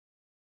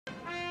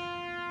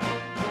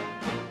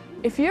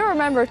If you're a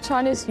member of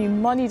China's new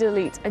moneyed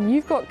elite and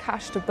you've got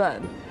cash to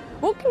burn,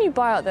 what can you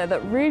buy out there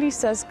that really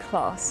says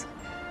class?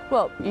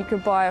 Well, you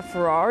could buy a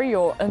Ferrari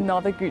or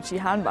another Gucci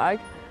handbag,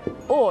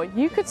 or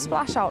you could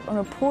splash out on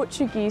a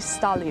Portuguese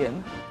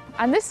stallion.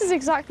 And this is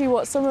exactly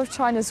what some of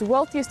China's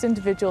wealthiest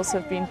individuals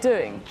have been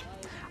doing.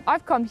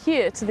 I've come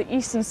here to the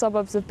eastern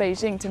suburbs of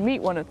Beijing to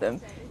meet one of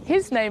them.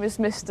 His name is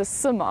Mr.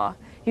 Sima.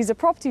 He's a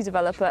property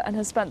developer and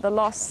has spent the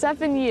last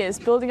 7 years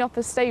building up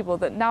a stable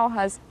that now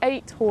has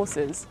 8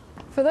 horses.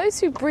 For those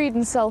who breed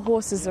and sell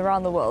horses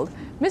around the world,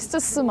 Mr.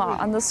 Sima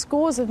and the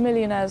scores of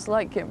millionaires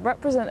like him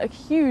represent a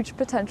huge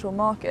potential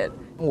market.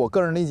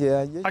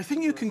 I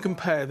think you can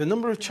compare the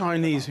number of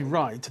Chinese who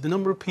ride to the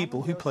number of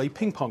people who play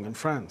ping pong in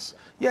France.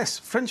 Yes,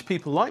 French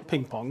people like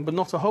ping pong, but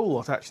not a whole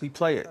lot actually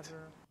play it.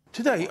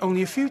 Today,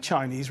 only a few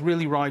Chinese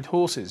really ride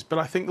horses, but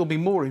I think there'll be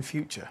more in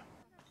future.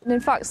 And in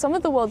fact, some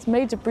of the world's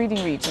major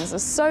breeding regions are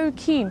so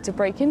keen to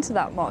break into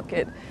that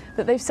market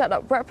that they've set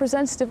up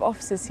representative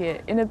offices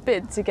here in a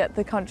bid to get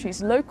the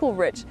country's local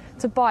rich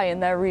to buy in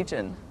their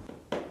region.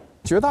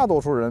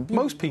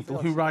 Most people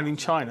who ride in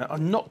China are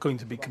not going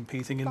to be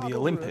competing in the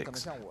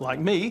Olympics. Like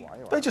me,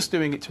 they're just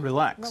doing it to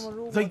relax.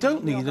 They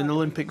don't need an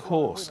Olympic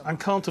horse and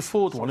can't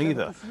afford one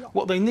either.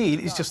 What they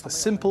need is just a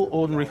simple,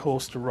 ordinary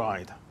horse to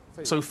ride.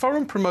 So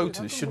foreign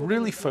promoters should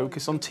really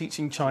focus on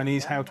teaching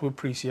Chinese how to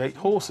appreciate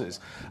horses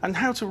and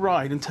how to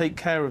ride and take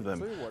care of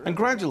them. And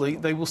gradually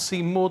they will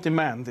see more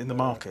demand in the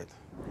market.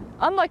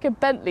 Unlike a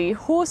Bentley,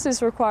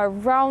 horses require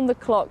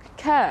round-the-clock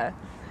care.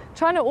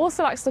 China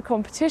also lacks the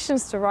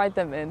competitions to ride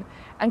them in,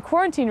 and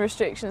quarantine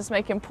restrictions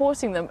make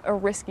importing them a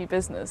risky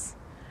business.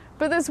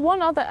 But there's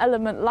one other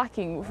element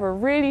lacking for a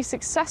really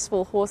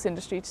successful horse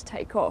industry to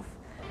take off,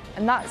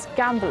 and that's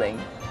gambling.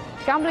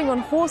 Gambling on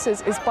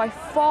horses is by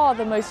far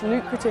the most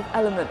lucrative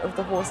element of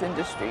the horse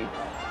industry.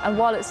 And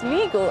while it's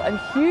legal and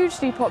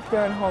hugely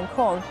popular in Hong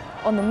Kong,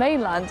 on the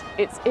mainland,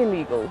 it's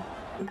illegal.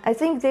 I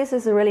think this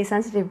is a really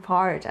sensitive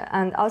part,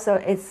 and also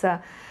it's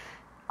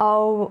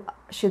all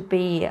should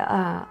be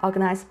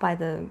organized by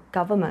the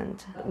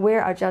government. We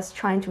are just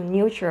trying to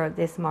nurture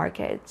this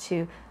market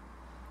to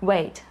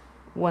wait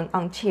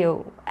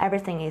until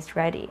everything is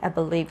ready. I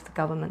believe the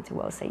government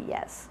will say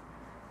yes.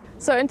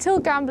 So until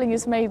gambling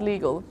is made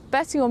legal,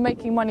 betting on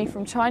making money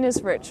from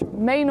China's rich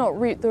may not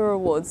reap the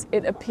rewards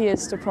it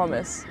appears to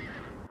promise.